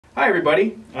Hi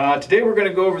everybody. Today we're going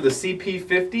to go over the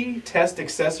CP-50 test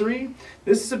accessory.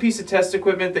 This is a piece of test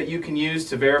equipment that you can use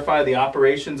to verify the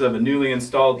operations of a newly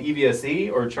installed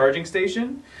EVSE or charging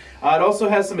station. It also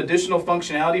has some additional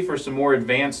functionality for some more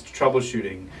advanced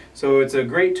troubleshooting. So it's a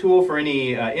great tool for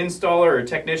any installer or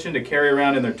technician to carry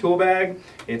around in their tool bag.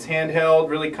 It's handheld,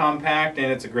 really compact,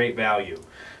 and it's a great value.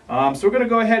 So we're going to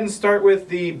go ahead and start with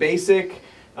the basic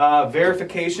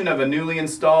verification of a newly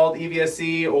installed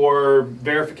EVSE or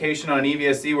verification on an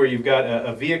EVSE where you've got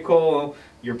a vehicle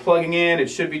you're plugging in, it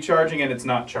should be charging and it's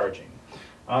not charging.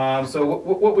 So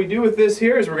what we do with this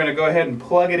here is we're going to go ahead and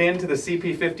plug it into the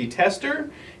CP-50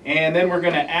 tester, and then we're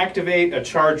going to activate a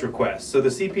charge request. So the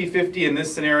CP-50 in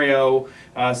this scenario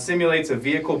simulates a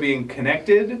vehicle being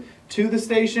connected to the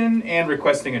station and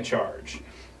requesting a charge.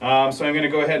 So I'm going to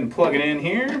go ahead and plug it in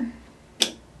here.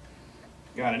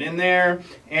 Got it in there,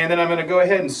 and then I'm going to go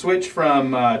ahead and switch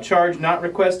from charge not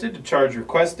requested to charge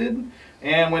requested.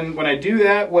 And when I do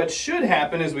that, what should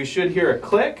happen is we should hear a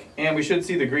click and we should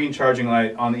see the green charging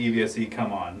light on the EVSE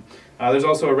come on. There's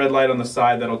also a red light on the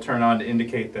side that'll turn on to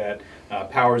indicate that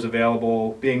power is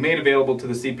available, being made available to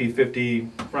the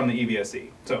CP-50 from the EVSE.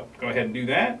 So go ahead and do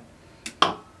that.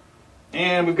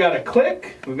 And we've got a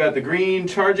click, we've got the green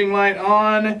charging light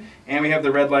on, and we have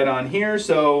the red light on here.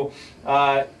 So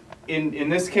in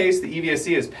this case, the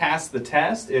EVSE has passed the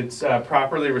test. It's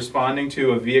properly responding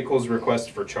to a vehicle's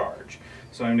request for charge.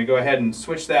 So I'm going to go ahead and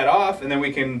switch that off, and then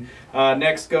we can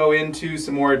next go into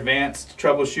some more advanced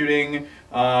troubleshooting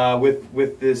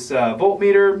with this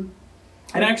voltmeter.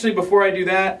 And actually, before I do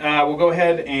that, we'll go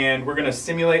ahead and we're going to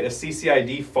simulate a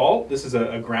CCID fault. This is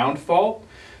a ground fault.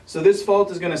 So this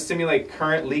fault is going to simulate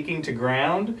current leaking to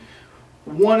ground.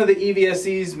 One of the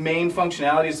EVSE's main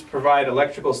functionalities is to provide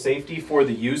electrical safety for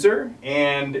the user,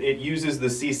 and it uses the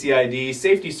CCID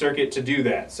safety circuit to do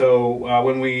that. So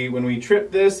when we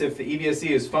trip this, if the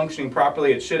EVSE is functioning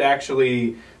properly, it should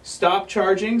actually stop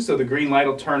charging, so the green light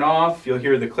will turn off. You'll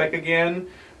hear the click again,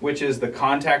 which is the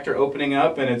contactor opening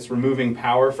up and it's removing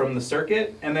power from the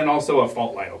circuit, and then also a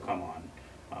fault light will come on.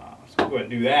 So we'll go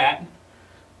ahead and do that.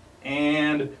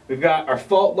 And we've got our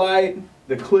fault light,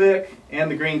 the click,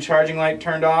 and the green charging light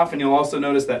turned off, and you'll also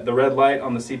notice that the red light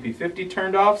on the CP-50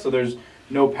 turned off, so there's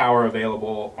no power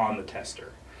available on the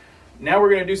tester. Now we're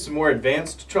going to do some more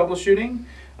advanced troubleshooting.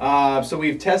 So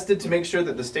we've tested to make sure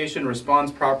that the station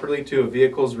responds properly to a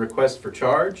vehicle's request for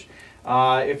charge.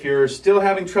 If you're still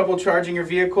having trouble charging your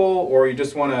vehicle, or you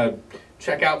just want to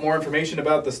check out more information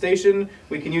about the station,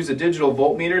 we can use a digital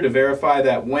voltmeter to verify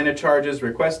that when a charge is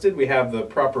requested, we have the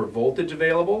proper voltage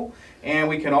available. And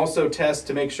we can also test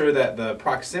to make sure that the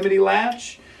proximity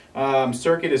latch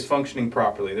circuit is functioning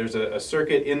properly. There's a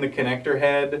circuit in the connector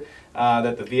head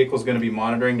that the vehicle is going to be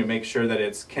monitoring to make sure that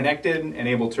it's connected and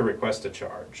able to request a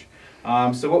charge.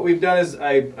 So what we've done is,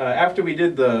 after we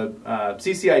did the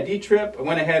CCID trip, I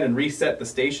went ahead and reset the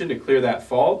station to clear that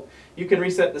fault. You can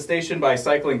reset the station by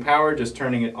cycling power, just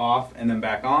turning it off and then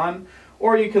back on,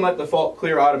 or you can let the fault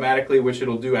clear automatically, which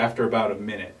it'll do after about a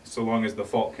minute, so long as the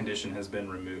fault condition has been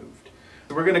removed.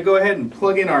 So we're going to go ahead and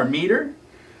plug in our meter.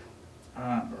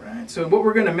 Alright, so what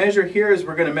we're going to measure here is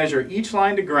we're going to measure each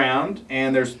line to ground,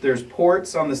 and there's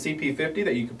ports on the CP-50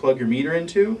 that you can plug your meter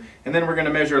into, and then we're going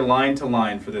to measure line to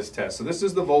line for this test. So this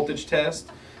is the voltage test.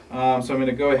 So I'm going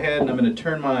to go ahead and I'm going to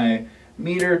turn my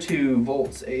meter to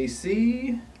volts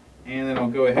AC, and then I'll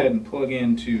go ahead and plug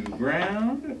into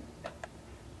ground,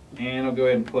 and I'll go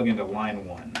ahead and plug into line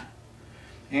 1.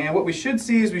 And what we should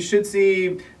see is we should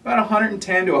see about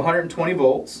 110 to 120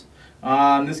 volts.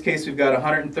 In this case we've got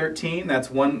 113,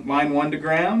 that's line 1 to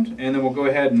ground, and then we'll go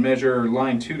ahead and measure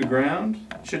line 2 to ground.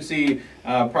 Should see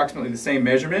approximately the same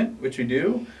measurement, which we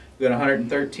do. We've got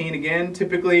 113 again.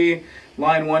 Typically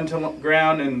line 1 to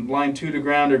ground and line 2 to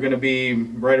ground are going to be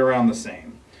right around the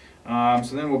same.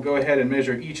 So then we'll go ahead and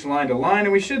measure each line to line,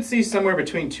 and we should see somewhere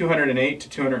between 208 to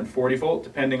 240 volt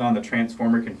depending on the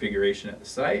transformer configuration at the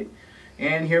site.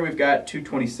 And here we've got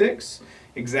 226,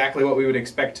 exactly what we would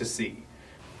expect to see.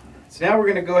 So now we're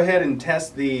going to go ahead and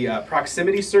test the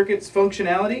proximity circuit's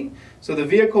functionality. So the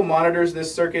vehicle monitors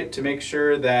this circuit to make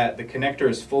sure that the connector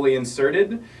is fully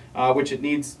inserted, which it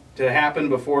needs to happen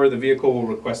before the vehicle will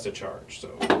request a charge.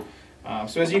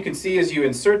 So as you can see, as you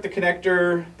insert the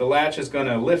connector, the latch is going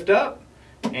to lift up,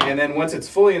 and then once it's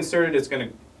fully inserted, it's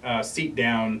going to seat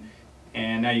down,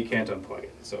 and now you can't unplug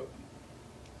it. So,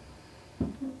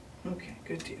 okay,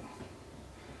 good deal.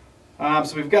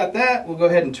 So we've got that. We'll go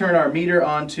ahead and turn our meter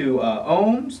on to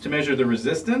ohms to measure the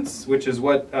resistance, which is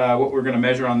what we're going to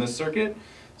measure on this circuit.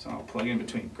 So I'll plug in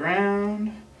between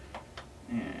ground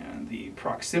and the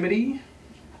proximity.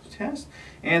 test.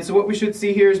 And so what we should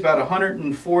see here is about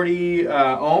 140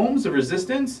 ohms of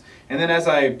resistance. And then as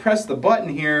I press the button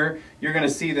here, you're going to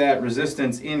see that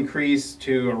resistance increase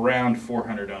to around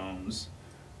 400 ohms.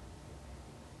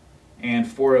 And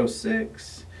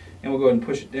 406. And we'll go ahead and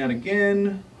push it down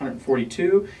again,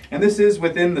 142. And this is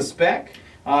within the spec.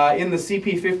 In the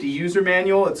CP-50 user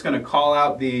manual, it's going to call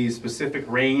out the specific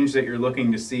range that you're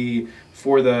looking to see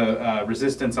for the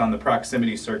resistance on the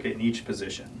proximity circuit in each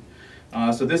position.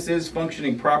 So this is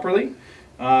functioning properly.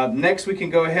 Next, we can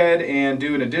go ahead and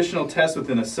do an additional test with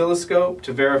an oscilloscope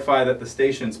to verify that the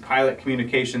station's pilot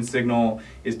communication signal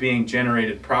is being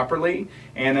generated properly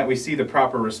and that we see the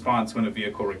proper response when a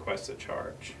vehicle requests a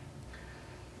charge.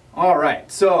 Alright,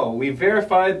 so we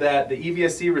verified that the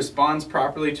EVSE responds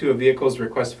properly to a vehicle's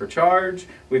request for charge.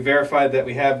 We verified that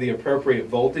we have the appropriate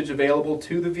voltage available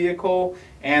to the vehicle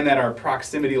and that our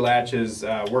proximity latch is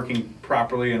working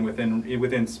properly and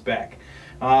within spec.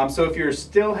 So if you're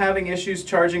still having issues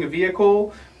charging a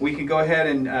vehicle, we can go ahead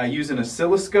and use an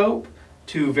oscilloscope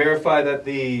to verify that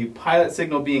the pilot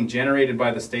signal being generated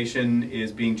by the station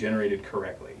is being generated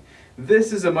correctly.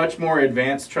 This is a much more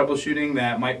advanced troubleshooting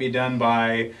that might be done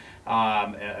by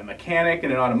a mechanic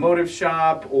in an automotive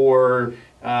shop or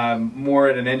more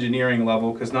at an engineering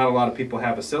level, because not a lot of people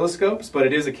have oscilloscopes, but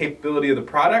it is a capability of the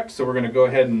product, so we're going to go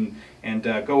ahead and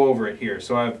go over it here.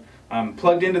 So I'm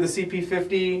plugged into the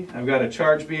CP-50, I've got a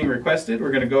charge being requested.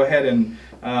 We're going to go ahead and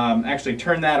actually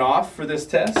turn that off for this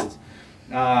test.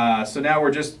 So now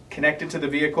we're just connected to the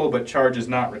vehicle, but charge is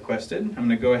not requested. I'm going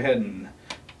to go ahead and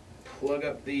plug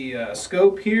up the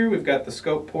scope here. We've got the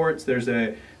scope ports. There's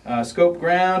a scope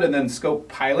ground and then scope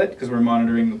pilot because we're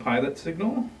monitoring the pilot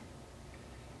signal.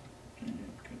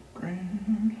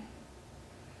 Ground.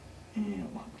 And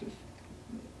lock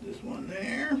this one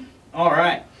there. All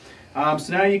right.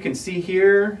 So now you can see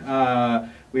here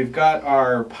we've got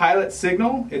our pilot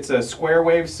signal. It's a square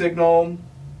wave signal.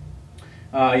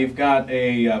 You've got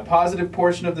a positive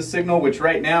portion of the signal, which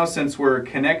right now, since we're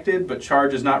connected but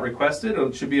charge is not requested,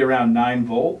 it should be around 9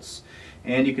 volts.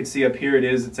 And you can see up here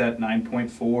it's at 9.4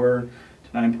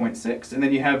 to 9.6. And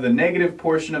then you have the negative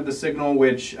portion of the signal,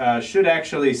 which should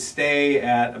actually stay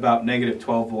at about negative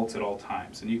 12 volts at all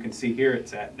times. And you can see here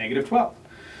it's at negative 12.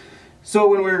 So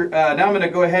when we're now I'm going to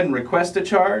go ahead and request a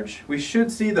charge. We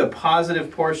should see the positive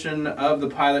portion of the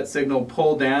pilot signal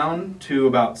pull down to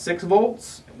about 6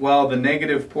 volts, while the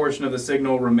negative portion of the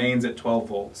signal remains at 12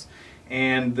 volts.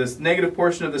 And this negative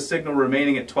portion of the signal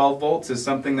remaining at 12 volts is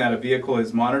something that a vehicle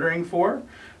is monitoring for.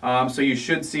 So you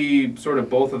should see sort of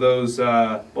both of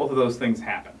those things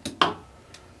happen.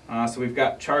 So we've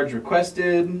got charge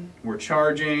requested, we're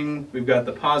charging, we've got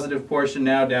the positive portion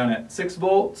now down at 6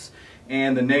 volts,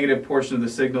 and the negative portion of the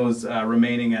signal is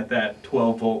remaining at that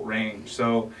 12 volt range.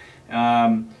 So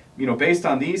you know, based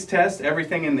on these tests,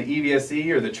 everything in the EVSE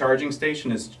or the charging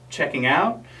station is checking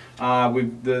out.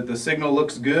 The signal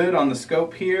looks good on the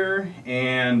scope here,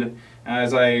 and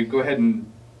as I go ahead and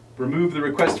remove the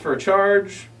request for a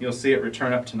charge, you'll see it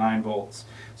return up to 9 volts.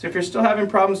 So if you're still having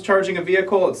problems charging a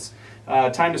vehicle, it's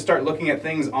time to start looking at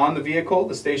things on the vehicle.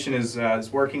 The station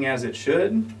is working as it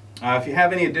should. If you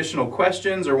have any additional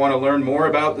questions or want to learn more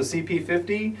about the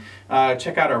CP-50,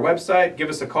 check out our website, give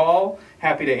us a call.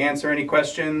 Happy to answer any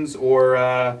questions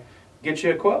or get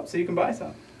you a quote so you can buy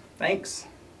some. Thanks.